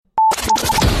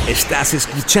Estás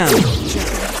escuchando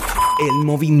El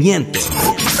Movimiento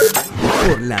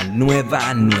por la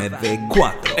nueva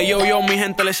 94. Hey yo, mi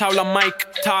gente, les habla Mike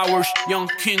Towers, Young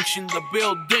Kings in the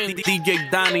building, DJ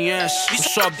Danny S.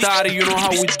 What's up, daddy? You know how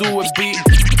we do it, B.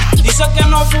 Dice que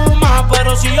no fuma,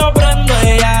 pero si yo prendo,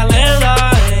 ella le da.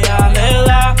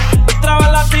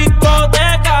 Traba la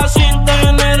discoteca sin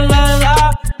tener la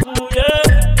edad.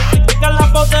 Pica la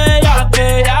botella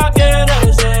que ella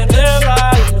quiere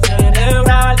celebrar.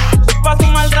 Pa'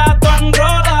 tomar el rato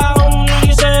enrola uno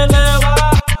y se le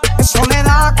va. En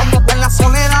soledad, cuando está en la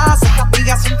soledad, se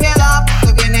castiga sin piedad.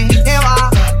 Te vienes y te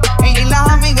vas. Ella y las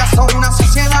amigas son una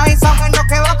sociedad y saben lo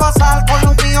que va a pasar con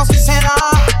los míos si se da.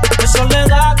 En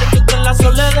soledad, cuando está en la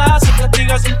soledad, se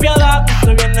castiga sin piedad.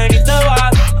 Te vienes y te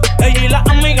vas. Ella y las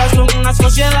amigas son una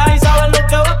sociedad y saben lo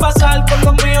que va a pasar con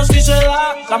los míos si se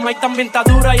da. La Mike también está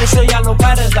dura y eso ya lo va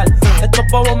a heredar. Estos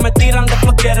bobos me tiran,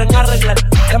 después quieren arreglar.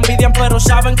 La envidian pero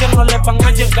saben que no les van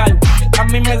a llegar. A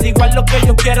mí me da igual lo que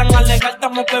ellos quieran alegar.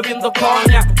 Estamos bebiendo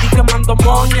coña y quemando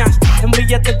moñas. En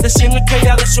billetes de 100 es que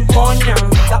ella desemboña.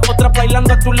 Las otras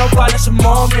bailando a tu lado parecen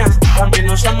momias. A mí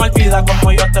no se me olvida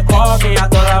como yo te comía.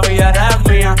 Todavía eres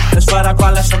mía. Eso era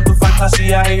cuáles son tus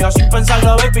fantasías. Y yo sin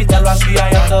pensarlo, baby, te lo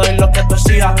hacía. Yo te doy lo que tú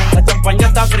hacías. La champaña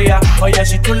está fría. Oye,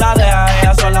 si tú la dejas,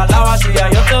 ella sola la vacía.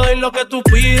 Yo te doy lo que tú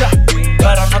pidas,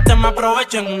 pero no te me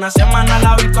aprovechen. Una semana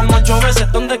la vi como 8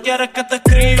 veces. ¿Dónde quieres que te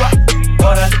escriba?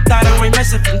 Por el Instagram hay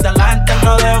meses. Frente a la gente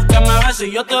no dejo que me beses.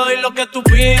 Yo te doy lo que tú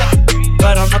pidas,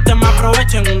 pero no te me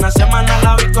aprovechen. Una semana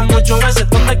la vi como 8 veces.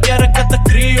 ¿Dónde quieres que te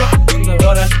escriba?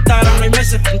 Por el Instagram hay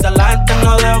meses. Frente a la gente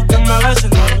no dejo que me beses.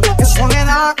 En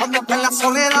soledad, cuando está en la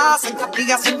soledad, se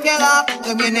castiga sin piedad.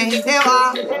 Te vienes y te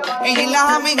vas. Ella y las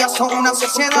amigas son una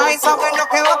sociedad y saben lo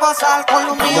que va a pasar con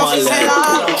los míos si se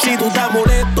da. Si tú estás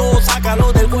molesto,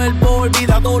 sácalo del cuerpo.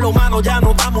 Olvida todo lo malo, ya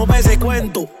no estamos pa' ese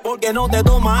cuento. Porque no te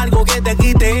toma algo que te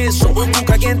quite eso.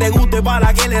 Busca quien te guste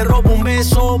para que le robe un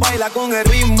beso. Baila con el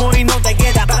ritmo y no te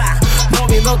queda atrás.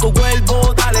 Moviendo tu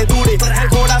cuerpo, dale dure. El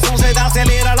corazón se te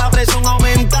acelera, la presión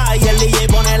aumenta. Y el DJ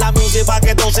pone la música para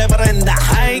que todo se prenda.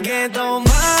 Hay que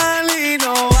tomar y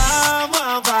no vamos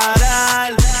a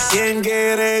parar. Quien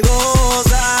quiere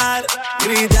gozar,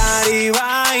 gritar y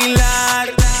bailar.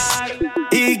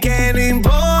 Y que no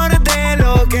importe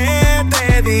lo que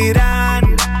te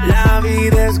dirán. La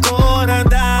vida es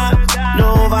corta,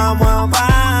 no vamos a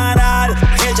parar.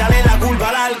 Échale la culpa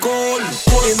al alcohol.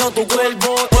 Moviendo tu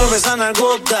cuerpo, mueve esa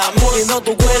narcota. Moviendo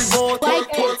tu cuerpo,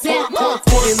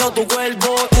 moviendo tu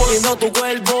cuerpo, moviendo tu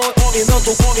cuerpo, moviendo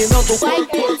tu cuerpo.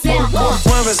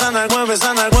 Mueve esa narcota, mueve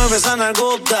esa narcota,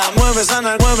 mueve esa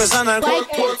narcota.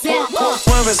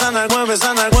 Mueve esa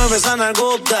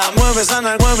narcota, mueve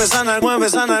esa mueve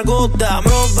esa narcota.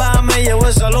 Roba, me llevo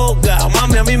esa loca.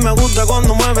 Mami, a mí me gusta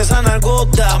cuando mueve esa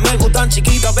narcota. Me gustan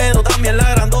chiquitas, pero también la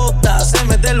grandota. Se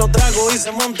mete los tragos y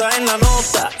se monta en la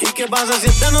nota. ¿Y qué pasa si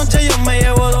esta noche yo me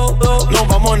llevo dos? Nos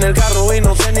vamos en el carro y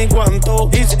no sé ni cuánto.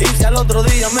 Y si al otro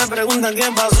día me preguntan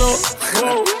qué pasó,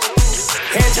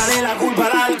 échale la culpa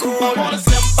al alcohol.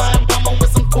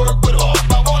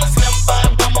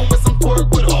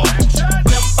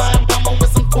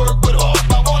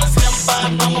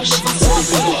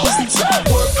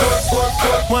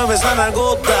 Mueve esa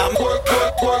narcota,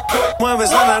 mueve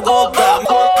esa narcota,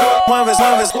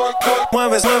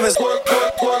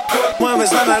 mueve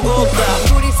esa narcota.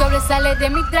 Puri sobresale de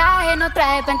mi traje, no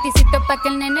traje panticito pa' que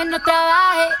el nene no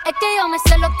trabaje. Es que yo me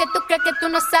sé lo que tú crees que tú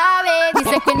no sabes.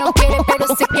 Dice que no quiere, pero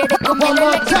se quiere comer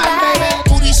el equipaje.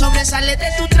 Puri sobresale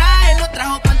de tu traje, no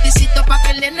trajo panticito pa'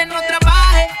 que el nene no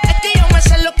trabaje. Es que yo me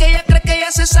sé lo que ella cree que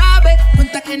ella se sabe.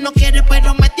 Cuenta que no quiere,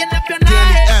 pero me tiene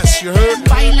espionaje.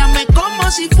 Báilame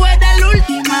como si fuera la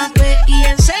última vez y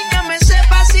enséñame ese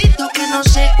pasito que no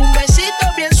sé, un besito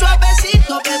bien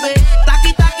suavecito, bebé.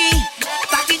 Taqui, taqui,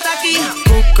 taqui, taqui.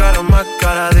 Tu cara más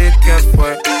cara de que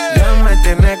fue. Ya me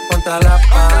tienes contra la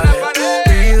pared.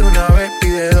 Pide una vez,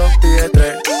 pide dos, pide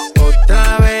tres.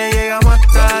 Otra vez llegamos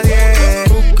hasta 10.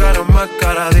 Tu cara más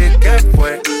cara de que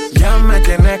fue. Ya me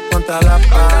tienes contra la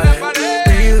pared.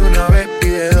 Pide una vez,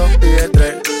 pide dos, pide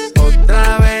tres.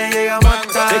 Otra vez llegamos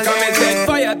hasta 10.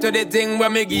 To the thing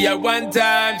when me give her one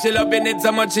time. She loving it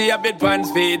so much she a bit pants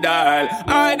feed all.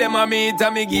 I dem a meet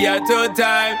and me give her 2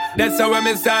 times. That's how when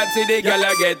me start see the girl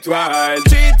I get wild.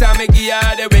 3 times me give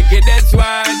her the wickedest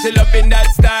one. She loving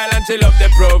that style and she love the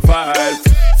profile.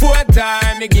 4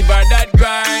 times me give her that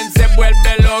grind. Se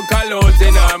vuelve loca, lows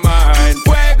in her mind.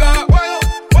 Fuego,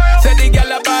 say the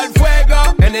girl about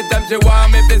fuego. Anytime she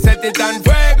want me, fi set it on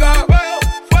fuego.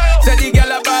 Say the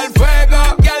girl about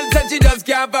fuego. Girl said she just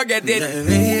can't forget it. De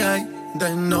día y de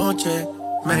noche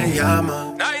me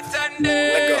llama. Night and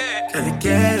day. Él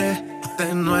quiere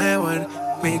de nuevo en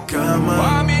mi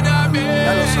cama.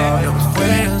 Ya lo sabes. No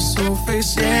fue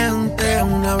suficiente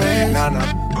una vez.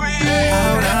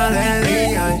 Ahora de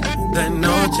día y de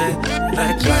noche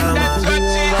reclama.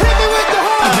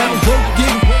 Now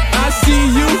working, I see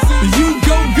you, you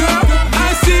go girl,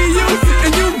 I see you,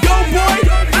 and you go boy,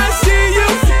 I see you.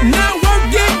 Now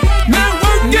working,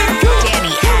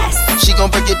 She gon'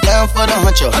 break it down for the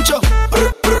huncho.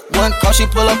 One call, she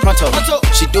pull up pronto.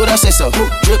 She do what I say so.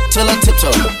 Drip till I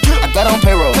tiptoe. I got on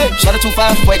payroll. Shout out to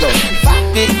 5 Fuego.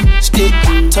 Big stick,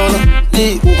 told her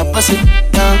leave. Now bust it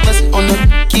down, on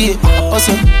the kid. I bust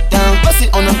it down,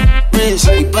 on the wrist.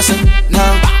 We bust it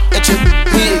now, at your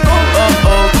wig.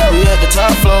 We at the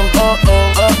top floor.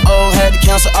 Had to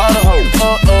cancel all the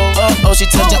hoes. She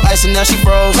touched the ice and now she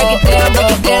froze. Break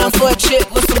it down for a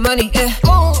trip with some money, yeah.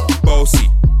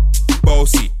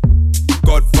 Bossy,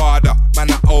 Godfather, man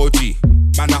a OG,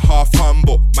 man a half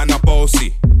humble, man a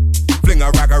bossy. Fling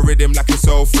a rag a rhythm like it's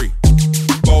all free.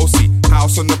 Bossy,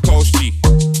 house on the coast G.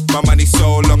 My money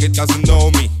so long it doesn't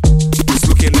know me. It's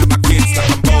looking at my kids like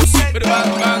I'm bossy.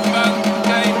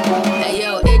 Hey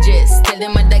yo, Idris, tell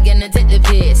them I'm gonna take the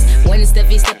piss. When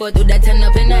Steffi step out, do that turn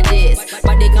up in a diss.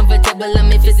 Body comfortable,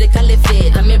 I'm physically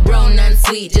fit. I'm brown and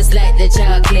sweet, just like the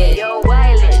chocolate. Yo,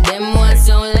 Wiley, them ones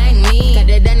don't like me. Got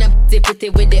it done pretty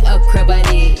with the okra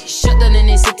body. Shut down in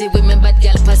the city with me bad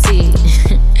gal pussy.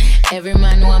 Every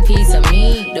man want piece of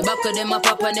me. The back of them a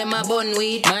pop and them a bun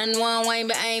weed. Man want wine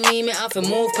behind me have to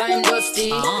move kind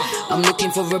dusty. I'm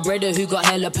looking for a brother who got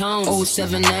hella pounds.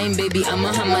 079 baby, I'm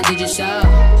a hammer, did you shout?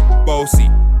 Bossy,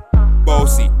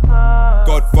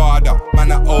 Godfather,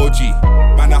 man a OG,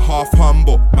 man a half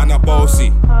humble, man a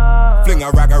bossy. Fling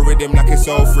a rag a rhythm like it's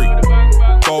all free.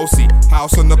 Bossy,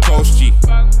 house on the coast G.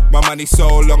 My money so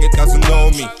long it doesn't know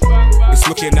me. It's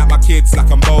looking at my kids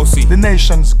like I'm bossy. The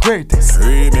nation's greatest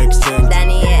remix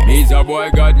thing. He's a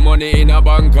boy got money in a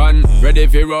bank on. Ready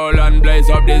for roll and blaze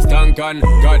up this tank on.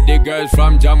 Got the girls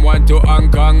from Jam 1 to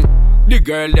Hong Kong. The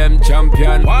girl them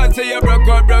champion. Want see you broke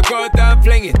out and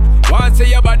fling it. Want see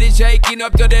your body shaking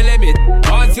up to the limit.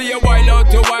 Want see you wild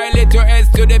out to wild it to S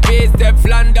to the P. Step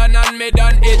London and mid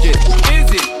and edges.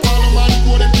 Easy. Follow man,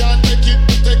 go them can't take it.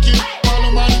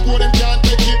 Follow man, go them can't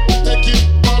take it.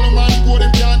 Follow man, go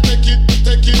them can't take it.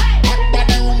 Hot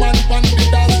body woman, pan the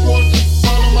dance floor.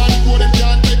 Follow man, go them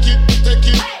can't take it.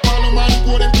 Follow man,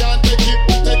 go them can't take it.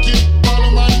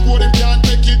 Follow man, go them can't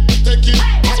take it.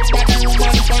 Hot body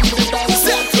woman, pan the dance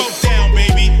floor. Go down,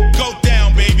 baby. Go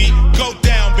down, baby. Go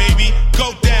down, baby.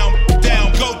 Go down,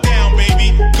 down. Go down,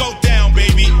 baby. Go down,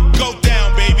 baby. Go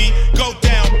down, baby. Go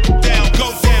down, down.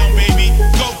 Go down, baby.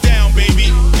 Go down,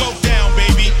 baby. Go down,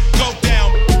 baby. Go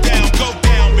down, down. Go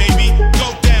down, baby. Go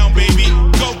down, baby.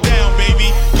 Go down,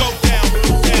 baby. Go down,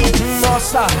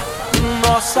 down.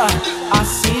 Nossa,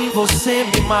 assim você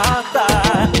me mata.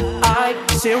 Ai,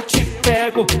 se eu te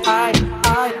pego, ai,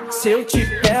 se eu te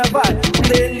pego, ai,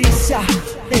 delícia,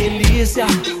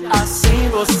 assim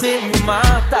você me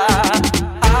mata.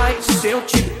 Ai, se eu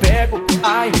te pego,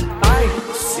 ai,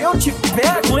 se eu te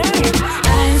pego, hein?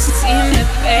 Ai, se me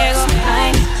pego,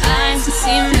 ai,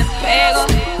 se me pego.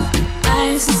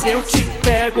 Ai, se eu te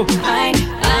pego,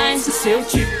 ai, se eu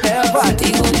te pego, ai.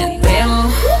 Contigo me pego.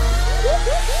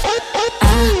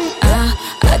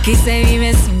 Aquí se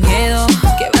vive sin miedo.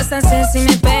 ¿Qué vas a hacer si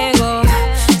me pego?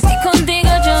 Si contigo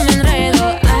yo me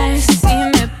enredo. Ay, si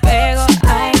me pego.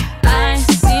 Ay,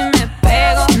 si me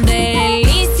pego.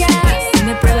 Delicia, si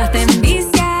me pruebas te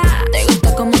envicia. Te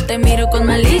gusta como te miro con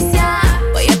malicia.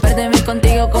 Voy a perderme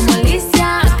contigo como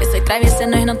Alicia. Que soy traviesa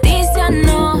no es noticia,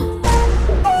 no.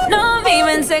 No vivo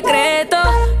en secreto.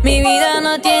 Mi vida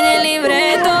no tiene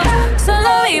libreto.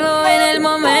 Solo vivo en el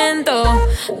momento.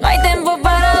 No hay tiempo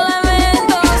para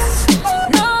lamentos.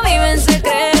 No vivo en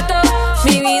secreto.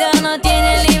 Mi vida no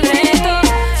tiene libreto.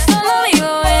 Solo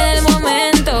vivo en el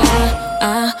momento.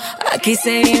 Aquí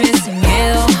se vive sin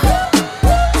miedo.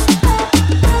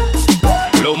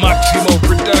 Lo Máximo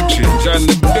Productions and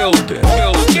the building.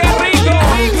 ¡Qué rico!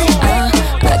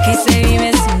 Aquí se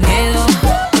vive sin miedo.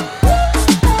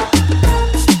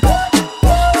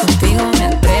 Contigo me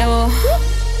atrevo.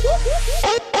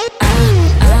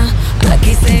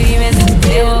 Aquí se vive sin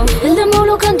miedo. El dembow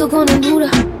lo canto con hondura.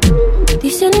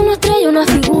 Dicen una estrella, una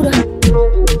figura.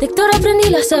 De Héctor aprendí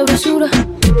la sabrosura.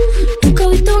 Nunca he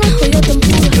visto una joya tan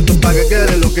pura. Esto es pa' que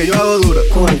quede lo que yo hago dura.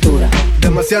 Con altura.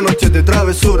 Demasiadas noches de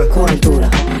travesura. Con altura.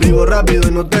 Vivo rápido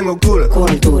y no tengo cura. Con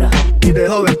altura. Y de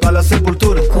joven pa' la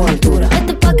sepultura. Con altura.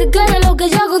 Esto es pa' que quede lo que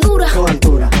yo hago dura. Con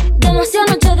altura.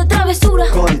 Demasiadas noches de travesura.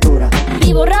 Con altura.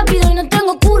 Vivo rápido y no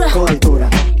tengo cura. Con altura.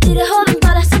 Y de joven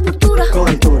para la sepultura. Con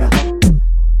altura.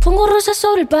 Pongo rosas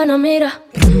sobre el Panamera.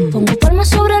 Pongo palmas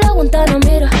sobre la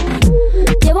Guantanamera.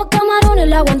 Llevo camarones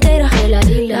la guantera. La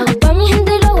hago pa' mi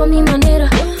gente y lo hago a mi manera.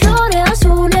 Flores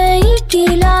azules y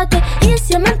quilates. Y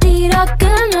si es mentira que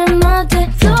me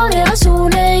mate. Flores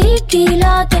azules y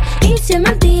quilates. Y si es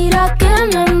mentira que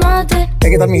me mate.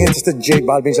 ¿Qué tal mi gente? Este es J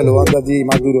Balvin saludando a DJ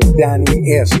Maduro,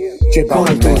 Danny S. J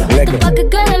Balvin, pa' que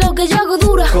quede lo que yo hago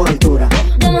dura. Cobertura.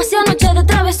 Demasiadas noches de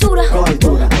travesura.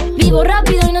 Cobertura. Vivo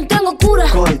rápido y no tengo cura.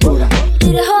 Cobertura.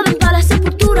 Tire joven para la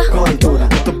sepultura. Cobertura.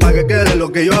 Esto pa' que quede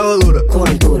lo que yo hago dura.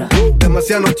 Cobertura.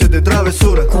 Demasiadas noches de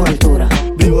travesura. Cobertura.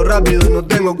 Vivo rápido y no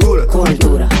tengo cura.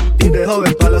 Cobertura. Y de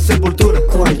joven para la sepultura.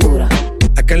 Cobertura.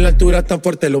 Acá en la altura están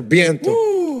fuertes los vientos.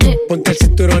 Ponte el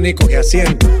cinturón y coge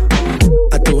asiento.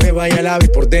 A tu jeva y al ave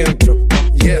por dentro.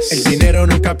 Yes. El dinero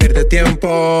nunca pierde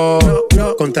tiempo.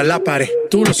 No. Contra la pared.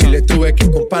 Tú no si le tuve que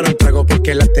comprar un trago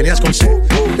porque la tenías con sed.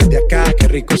 Desde acá, qué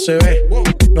rico se ve.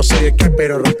 No sé de qué,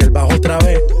 pero rompe el bajo otra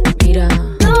vez. Mira.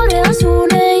 Flores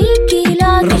azules y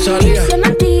quilates. Rosalía. Y si es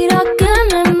mentira que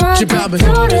me mate.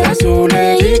 Flores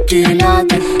azules y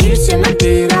quilates. Y si es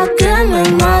mentira que me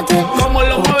mate. Como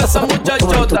lo mueve esa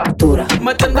muchachota.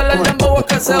 Metiéndole el dembow a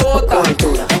que se bota.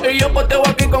 Y yo poteo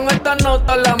aquí con esta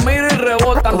nota. La miro y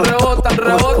rebotan, rebotan,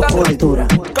 rebotan.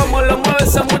 Como lo mueve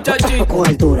esa muchachita.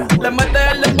 Le mete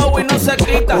el dembow y no se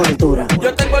quita.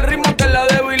 Yo tengo el ritmo que la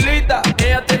debilita.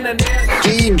 Ella tiene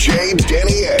DJ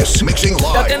Danny S. Mixing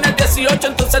Live. Ya tienes 18,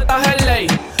 entonces estás en ley.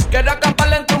 Quiero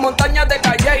acamparle en tu montaña de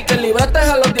calle. Que libraste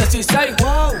a los 16.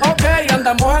 Ok,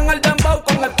 andamos en el dembow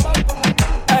con el...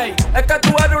 Ey, es que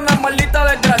tú eres una maldita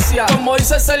desgracia. Como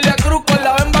dice Celia Cruz con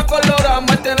la bemba colorada.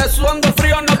 Me tiene sudando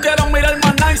frío, no quiero mirar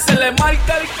más nada. Y se le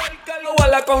marca el a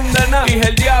la condena. Dije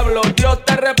el diablo, Dios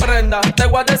te reprenda. Te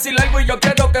voy a decir algo y yo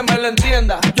quiero que me lo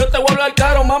entienda. Yo te voy a hablar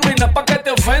claro, mami, no es pa' que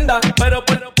te ofenda. Pero,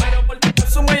 por tu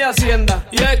suma y hacienda.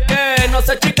 Y es que, no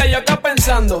sé, chica, yo acá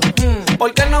pensando.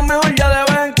 ¿Por qué no mejor ya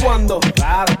de vez en cuando?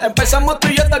 Claro. Empezamos tú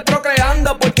y yo estar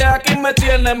procreando. Porque aquí me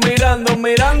tienes mirando,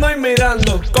 mirando y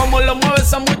mirando. Como lo mueve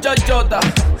esa muchachota.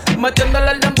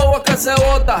 Metiéndole el dembow a que se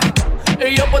bota.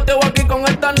 Y yo poteo aquí con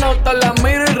esta nota. La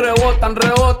miro y rebotan,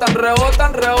 rebotan,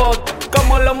 rebotan, rebotan.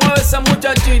 Como lo mueve esa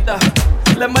muchachita.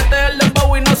 Le mete el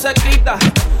dembow y no se quita.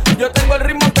 Yo tengo el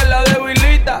ritmo que la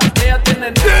debilita. Ella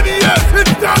tiene... Tengo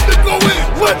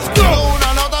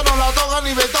una nota, no la toca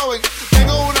ni Beethoven.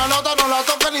 Tengo una nota, no la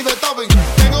toca ni Beethoven.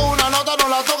 Tengo una nota, no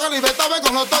la toca ni Beethoven.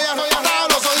 Cuando estoy arrollado,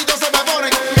 los ojitos se me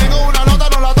ponen. Tengo una nota,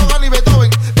 no la toca ni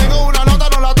Beethoven. Tengo una nota,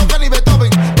 no la toca ni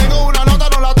Beethoven. Tengo una nota,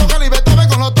 no la toca ni Beethoven.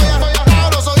 Cuando estoy arrollado,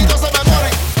 los ojitos se me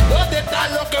ponen. ¿Dónde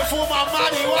están los que fuman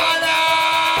marihuana?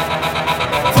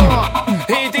 Fuma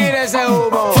y tira ese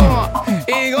humo. Fuma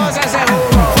y goza ese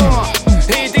humo. Fuma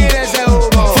y tira ese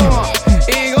humo. Fuma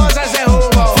y goza ese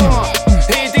humo. Fuma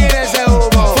y tira ese humo.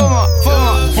 Fuma,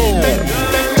 fuma, fuma.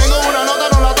 Tengo una nota,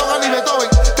 no la toca ni Beethoven.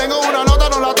 Tengo una nota,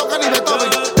 no la toca ni Beethoven.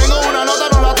 Tengo una nota,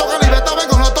 no la toca ni Beethoven.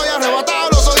 Cuando estoy arrebatado,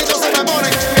 los ojitos se me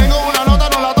ponen. Tengo una nota,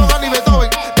 no la toca ni Beethoven.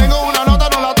 Tengo una nota,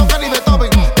 no la toca ni Beethoven.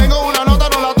 Tengo una nota,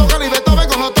 no la toca ni Beethoven.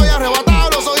 Cuando estoy arrebatado,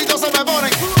 los ojitos se me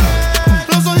ponen.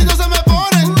 Los ojitos se me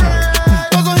ponen.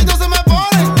 Los ojitos se me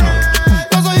ponen.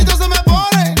 Los ojitos se me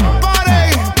ponen.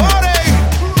 Paren, paren.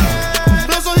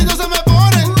 Los ojitos se me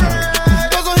ponen.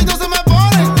 Los ojitos se me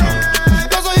ponen.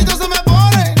 Los ojitos se me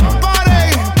ponen.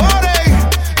 Paren, paren.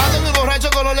 Ando muy borracho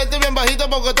con los lentes bien bajitos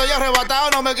porque estoy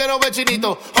arrebatado, no me quiero ver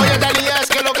chinito. Oye, Danny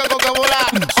S, que lo que coca-bola.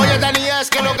 Oye, Danny S,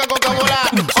 que lo que coca-bola.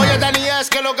 Oye, Danny S,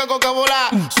 que lo que coca-bola.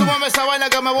 Súbame esa vaina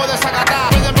que me voy a desacatar.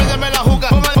 Préndeme la juca,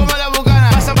 fuma la bucana.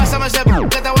 Pásame ese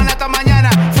que está buena esta mañana.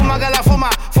 Fuma que la fuma,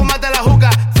 fúmate la juca.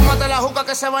 Fúmate la juca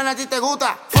que esa vaina a ti te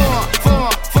gusta. Fuma, fuma,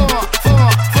 fuma, fuma,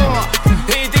 fuma.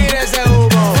 Y tira ese humo.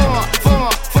 Fuma, fuma,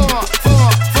 fuma,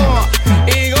 fuma, fuma.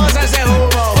 Y goza ese humo.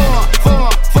 Fuma,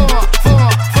 fuma, fuma,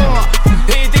 fuma.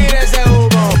 Y tira ese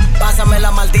humo. Pásame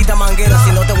la maldita manguera,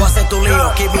 si no te voy a hacer tu lío.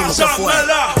 Aquí mismo que fue.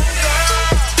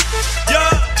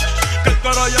 Que el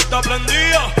coro ya está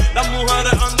prendido. Las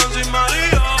mujeres andan sin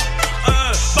marido.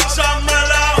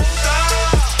 Pásamela.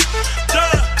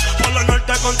 Yeah. Por el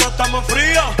norte contra estamos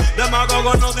fríos.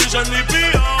 Demagogos no dicen ni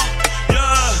pío.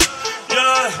 Yeah,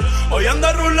 yeah. Hoy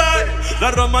anda Rulay.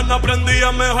 La romana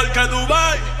prendía mejor que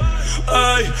Dubai.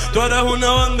 Ey, tú eres una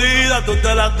bandida, tú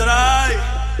te la traes.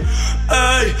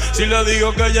 Ey, si le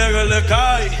digo que llegue le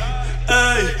cae.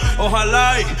 Ey,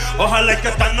 ojalá que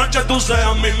esta noche tú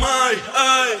seas mi mai.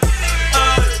 Ey,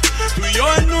 ey, tú y yo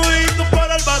desnuditos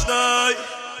para el batall.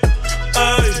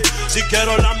 Ey, si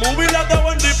quiero la movie la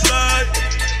tengo en display.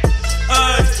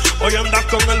 Ey, hoy andas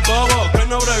con el bobo que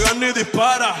no brega ni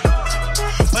dispara.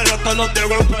 Pero todos los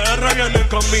Diego en PR vienen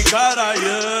con mi cara,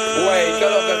 yeah. Güey, ¿qué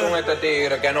es lo que con este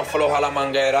tigre que no floja la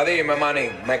manguera? Dime,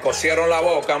 manín, me cosieron la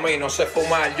boca a mí, no sé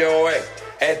fumar yo, Es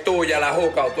tuya la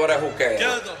juca o tú eres juquero.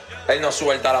 Él no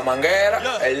suelta la manguera,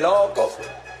 el loco.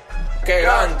 Qué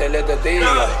gante el de este tigre,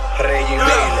 Reggie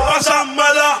Bailey.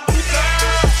 Pásamela,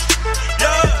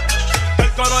 yeah.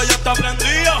 El coro ya está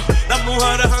prendido, las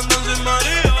mujeres andan sin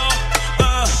marido.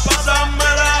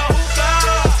 Pásamela,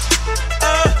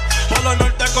 por lo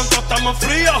norte con todo estamos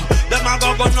fríos,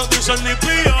 demagogos no dicen ni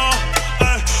pío.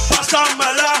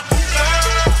 Pásamela,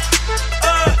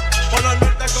 por lo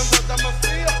norte con todo estamos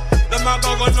fríos,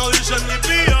 demagogos no dicen ni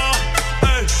pío.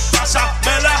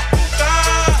 Pásamela,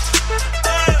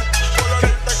 por lo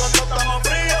norte con todo estamos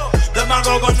fríos,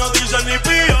 demagogos no dicen ni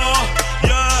pío.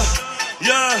 Yeah,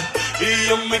 yeah, y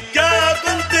yo me quedo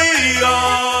contigo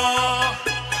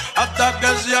hasta que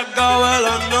se acabe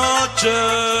la noche.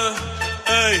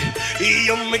 Ey, y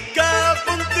yo me quedo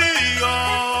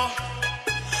contigo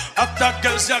hasta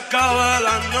que se acabe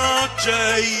la noche.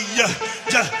 Y yeah,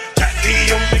 yeah, yeah. Y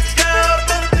yo me quedo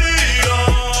contigo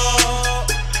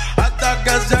hasta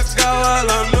que se acabe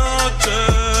la noche.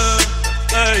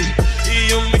 Ey, y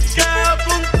yo me quedo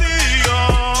contigo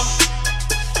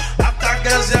hasta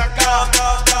que se acabe.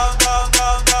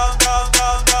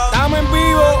 Estamos en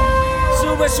vivo.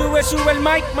 Sube el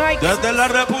mic. Desde la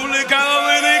República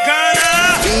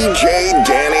Dominicana, DJ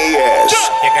Danny S.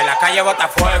 Y que la calle bota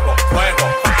fuego,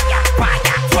 fuego, falla,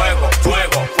 falla, fuego,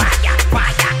 fuego, falla,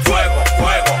 falla, fuego,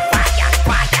 fuego, falla,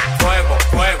 falla, fuego,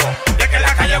 fuego. Y que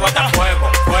la calle bota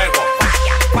fuego, fuego,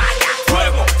 falla, falla,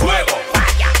 fuego, fuego,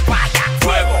 falla, falla,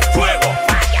 fuego, fuego,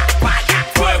 falla, falla,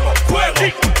 fuego, fuego.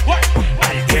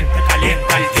 Al diente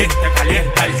calienta, al diente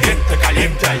calienta, al diente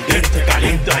calienta, al diente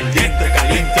calienta, al diente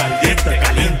calienta, al diente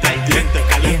calienta, al diente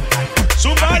calienta.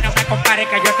 A mí no me compare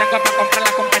que yo tengo para comprar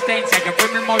la competencia. Yo fui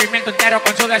el movimiento entero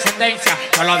con su descendencia.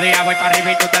 Todos los días voy para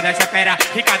arriba y tú te desesperas.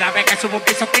 Y cada vez que subo un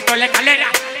piso quito la escalera.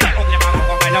 Pero de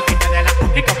mago me lo quite de la.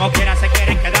 Y como quiera se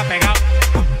quieren quedar pegados.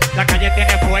 La calle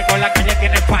tiene fuego, la calle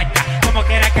tiene falla. Como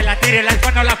quiera que la tire, el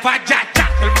alfa no la falla. Ya,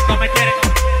 todo el mundo me quiere.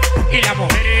 Y las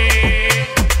mujeres.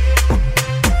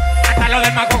 Hasta los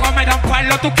demagogos me dan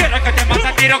palo. Tú quieres que te mate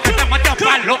a tiro, que te mate a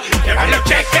palo. Llegan los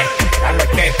cheques, llegan los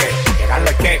cheques, llegan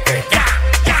los cheques. Ya,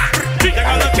 ya.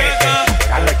 Llegan los cheques,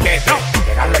 llegan los cheques,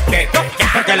 llegan los cheques.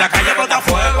 Porque la calle bota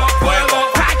fuego, fuego,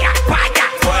 falla, falla,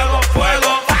 fuego,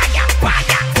 fuego, falla,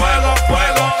 falla, fuego,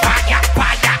 fuego, falla,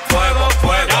 falla, fuego,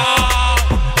 fuego.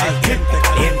 Al diente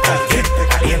calienta, al diente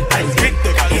calienta, al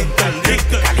diente calienta, al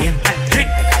diente calienta, al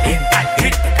diente calienta, al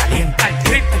diente calienta, al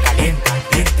diente calienta, al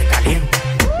diente calienta.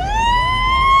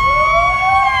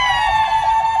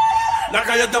 la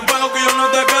calle está en fuego que yo no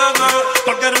te queme.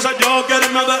 Tú quieres ser yo,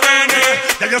 quieres mi ADN.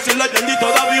 Ya yo soy leyenda y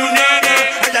todavía un nene.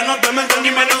 Ella no te mente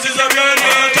ni menos si se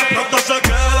viene. Que pronto se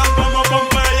quedan como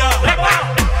Pompeya.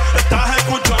 Estás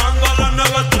escuchando a las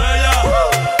nuevas estrellas.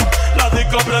 La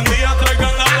disco prendía,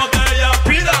 traigan la botella.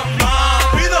 Pidan más,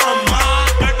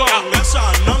 que con esa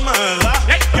no me da.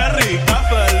 Qué rica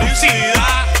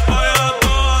felicidad. Oye,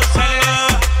 todo se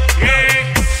ve.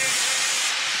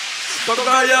 Todo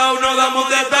callado, no damos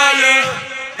detalles.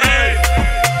 Hey.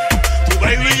 Tu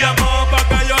baby llamó pa'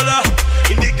 que yo la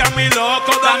indica mi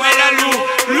loco, dame la luz.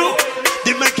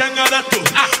 Dime quién eres tú.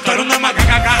 Tú eres una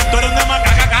macaca, tú eres una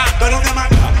macaca, tú eres una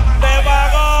macaca.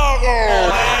 Demagogo.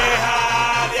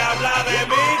 Deja de hablar de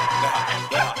mí.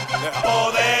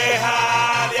 O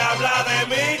deja de hablar de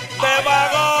mí.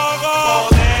 Demagogo.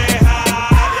 Deja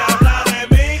de hablar de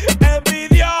mí.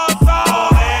 Envidioso.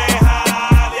 Deja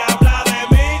de hablar de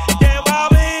mí. Lleva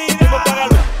vida. Me paga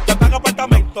luz, me paga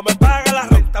apartamento, me paga la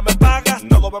renta, me pagas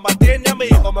todo. Me mantiene a mi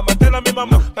hijo, me mantiene a mi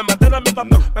mamá, me mantiene a mi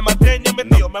papá, me mantiene a mi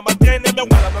tío, me mantiene a mi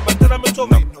abuela, me mantiene a mi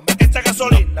sobrino, me echa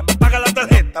gasolina, me paga la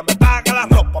tarjeta, me paga la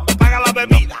ropa, me paga la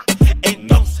bebida.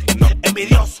 Entonces, no,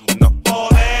 envidioso, no. O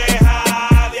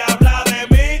deja de hablar de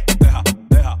mí. Deja.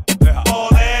 O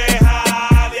deja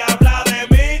de hablar de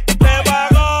mí.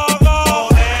 Demagogo. O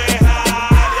deja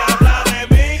de hablar de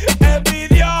mí.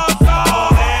 Envidioso. O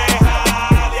deja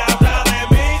de hablar de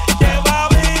mí. Lleva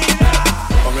vida.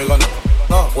 Conmigo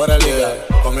no, fuera el líder.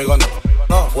 Conmigo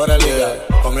no, fuera el líder.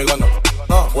 Conmigo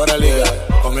no, fuera el líder.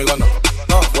 Conmigo no,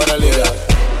 fuera el líder.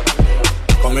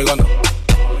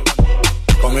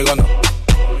 Conmigo no,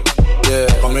 yeah,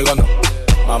 conmigo no.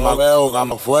 Mamá veo,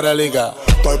 gamo, fuera de liga.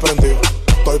 Estoy prendido.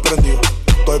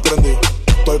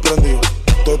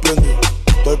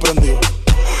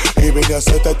 Y vine a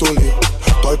hacerte tu lío.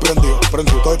 Estoy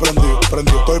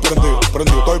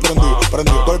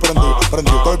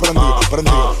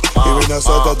prendido. Y vine a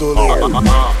hacerte tu lío.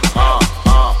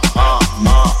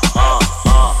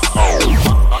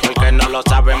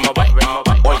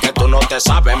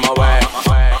 sabes mover.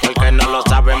 Porque no lo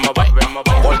sabes mover.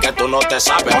 Porque tú no te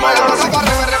sabes mover.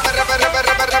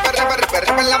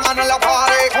 La mano en la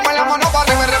pared, come la mano para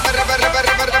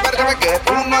que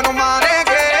tú no eres un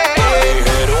maniquí.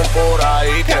 Dijeron por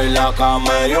ahí que en la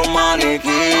cama hay un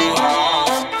maniquí.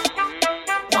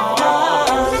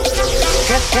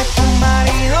 Que tu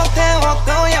marido te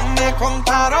botó, ya me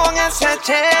contaron ese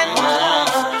chen.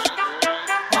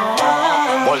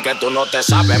 Porque tú no te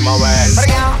sabes mover.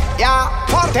 Ya,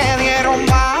 te dieron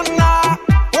banda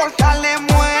por darle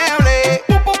mueble.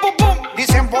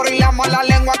 Dicen por ir la mala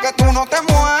lengua que tú no te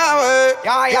mueves.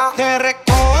 Ya te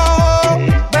recojo,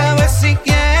 bebé si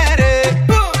quieres.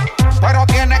 Pero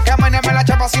tienes que menearme la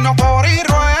chapa si no por ir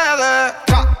ruede.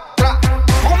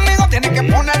 Conmigo tienes que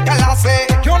ponerte la C.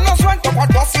 Yo no suelto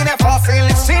cuarto así de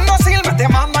fácil. Si no sirve te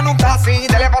mandan un taxi.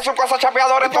 Dele pa' su casa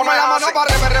chapeadores. Toma la mano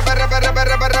para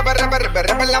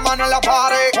la mano en la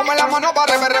pared. Come la mano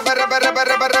para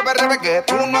que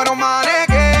tú no eres un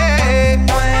maniquí.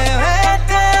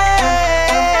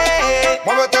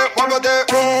 Muévete,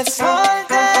 te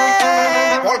solté.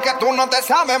 Porque tú no te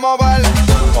sabes mover.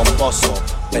 Pomposo,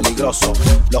 peligroso,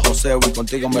 los joseo y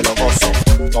contigo me lo gozo.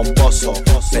 Pomposo,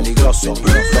 peligroso, los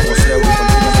joseo y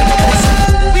contigo me lo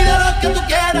gozo. Pide lo que tú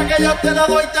quieras, que yo te lo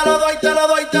doy, te lo doy, te lo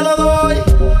doy, te lo doy.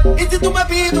 Y si tú me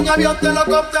pides un avión, te lo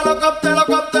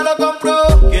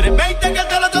compro. ¿Quieres 20 que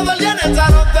te lo todo el día en el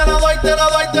salón? Te lo doy, te lo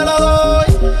doy, te lo doy.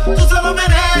 Tú solo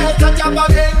meneas esta chapa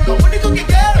bien, lo único que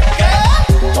quiero es que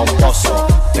pomposo,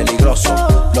 peligroso,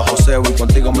 los joseo y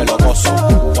contigo me lo gozo.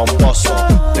 Pomposo,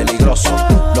 peligroso,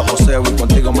 los joseo y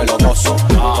contigo me lo gozo.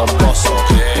 Pomposo,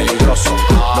 peligroso,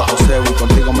 los joseo y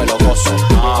contigo me lo gozo.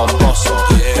 Pomposo,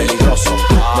 peligroso,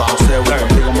 los joseo y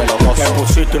contigo me lo gozo. Que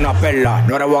pusiste una perla,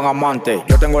 no eres buen amante.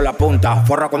 Yo tengo la punta,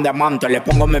 forra con diamante. Le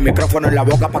pongo mi micrófono en la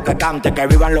boca pa' que cante. Que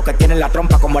vivan los que tienen la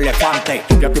trompa como elefante.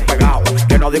 Yo estoy pegado,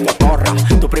 yo no digo torra.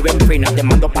 Tu priva en fina, te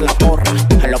mando pa' la porra.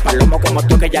 A los palomos como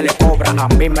tú que ya le cobran. A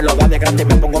mí me lo da de grande y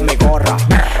me pongo mi gorra.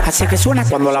 Así que suena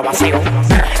cuando la vacío.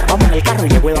 Vamos en el carro y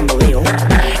le voy dando deo.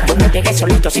 Yo me pegué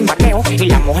solito sin vaqueo. Y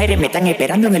las mujeres me están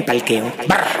esperando en el parqueo.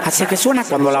 Así que suena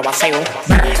cuando la vacío.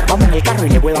 Vamos en el carro y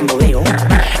le voy dando deo.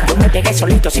 Yo me pegué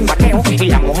solito sin vaqueo. Y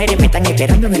las mujeres me están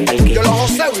esperando en el parqueo. Yo los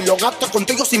joseo y los gasto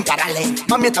contigo sin pararle.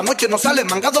 Mami, esta noche no sale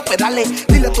mangado pedales.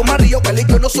 Dile a tu marido que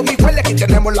yo no soy mi huele. Aquí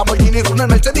tenemos la Lamborghini, Runner,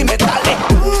 Mercedes y metales.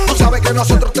 Tú sabes que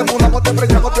nosotros te mudamos, te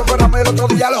preñamos, te operamos y el otro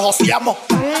día los joseamos.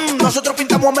 Nosotros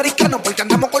pintamos americanos porque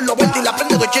andamos con los verdes y la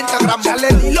prende de 80 gramos. Dale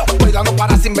el hilo, cuidado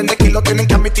para sin vender kilos. Tienen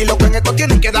que admitirlo que en esto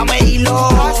tienen que darme hilo.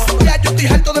 Ya yo estoy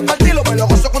harto de partirlo. Me lo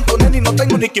gozo con tu nene y no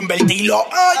tengo ni que invertirlo.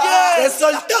 Oye, te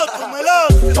soltó, tómelo.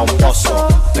 Pomposo,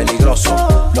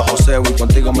 peligroso, los joseo y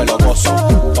contigo me lo gozo.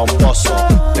 Pomposo,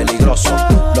 peligroso,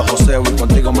 los joseo y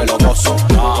contigo me lo gozo.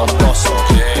 Pomposo,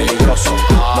 peligroso,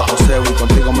 los joseo y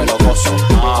contigo me lo gozo.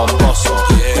 Pomposo,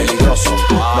 peligroso,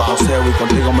 los joseo y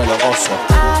contigo me lo gozo.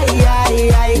 Ay, ay,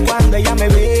 ay, cuando ella me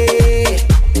ve,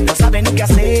 no sabe ni qué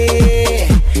hacer.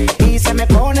 Y se me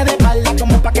pone de espalda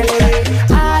como pa' que le dé.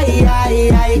 Ay, ay,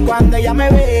 ay, cuando ella me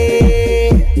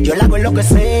ve, yo la hago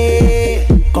enloquecer.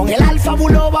 Con el alfa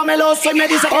buloba meloso y me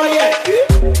dice, oye,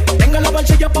 tengo los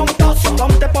bolsillos pomposos,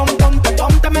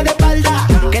 pónteme de espalda.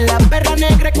 Que en la perra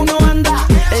negra que uno anda,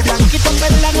 el blanquito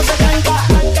perla no se tranca.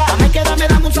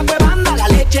 Dame un saco de banda, la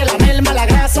leche, la melma, la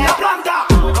grasa, la planta.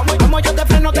 Como yo te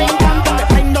freno te encanta, te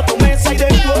prendo tu mesa y de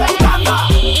nuevo encanta.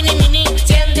 Mini,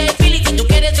 siente el feeling, si tú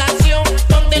quieres acción,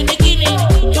 ponte el bikini.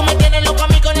 Tú me tienes loco a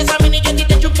mí con esa mini, yo a ti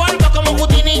te chupo algo como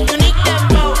Houdini. You need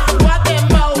tempo, what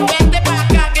tempo, vente pa'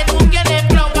 acá que tú tienes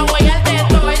flow, pa' guayarte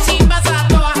todo, y si pasa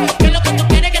toa, que lo que tú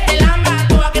quieres que te lamba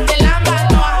toa, que te lamba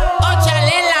toa.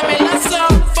 Óchale la melazo,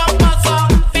 famoso,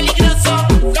 peligroso,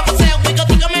 lo poseo muy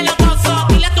contigo me lo gozo.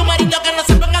 Dile a tu marido que no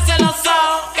se ponga celoso,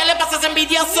 ¿qué le pasa a ese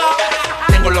envidioso?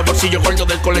 Tengo los bolsillos gordos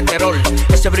del colesterol.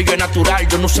 Ese brillo es natural,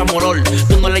 yo no uso amorol.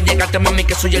 Tú no le llegaste, mami,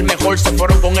 que soy el mejor. Se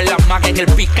fueron con el amague en el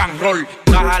pick and roll.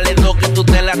 Bájale dos que tú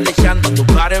te la estás echando. Tu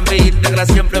par en negra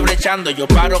siempre brechando. Yo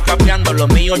paro cambiando, los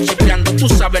míos chipeando. Tú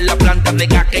sabes la planta de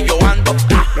gas que yo ando.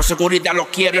 Los seguridad los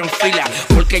quiero en fila,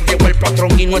 porque llevo el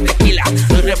patrón y no es tequila.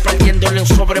 Estoy repartiéndole un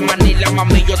sobre Manila.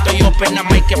 Mami, yo estoy open, nada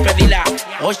más hay que pedirla.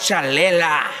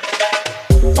 Óchalela.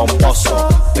 Pomposo,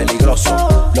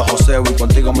 peligroso, los joseo y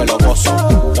contigo me lo gozo.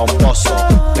 Pomposo,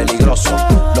 peligroso,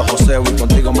 los joseo y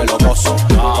contigo me lo gozo.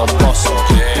 Pomposo,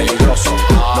 peligroso,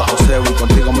 los joseo y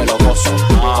contigo me lo gozo.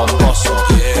 Pomposo,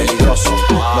 peligroso,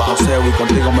 los joseo y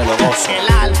contigo me lo gozo. El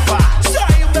alfa.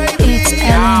 It's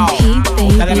LMP,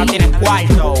 Ustedes no baby. tienen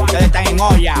cuarto, ustedes están en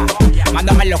olla.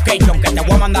 Mándame el location que te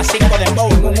voy a mandar 5 de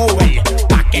bow en un Uber.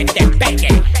 Pa' que te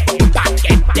pegue, pa'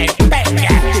 que te pegue.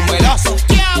 Tu meloso.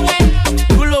 Yeah, wey.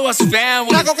 Tú lo Somos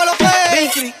family. Naco que lo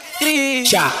que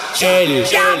Ya, el.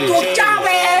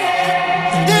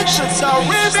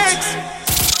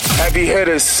 Heavy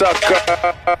hitters, sucker.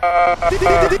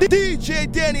 DJ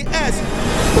Danny S.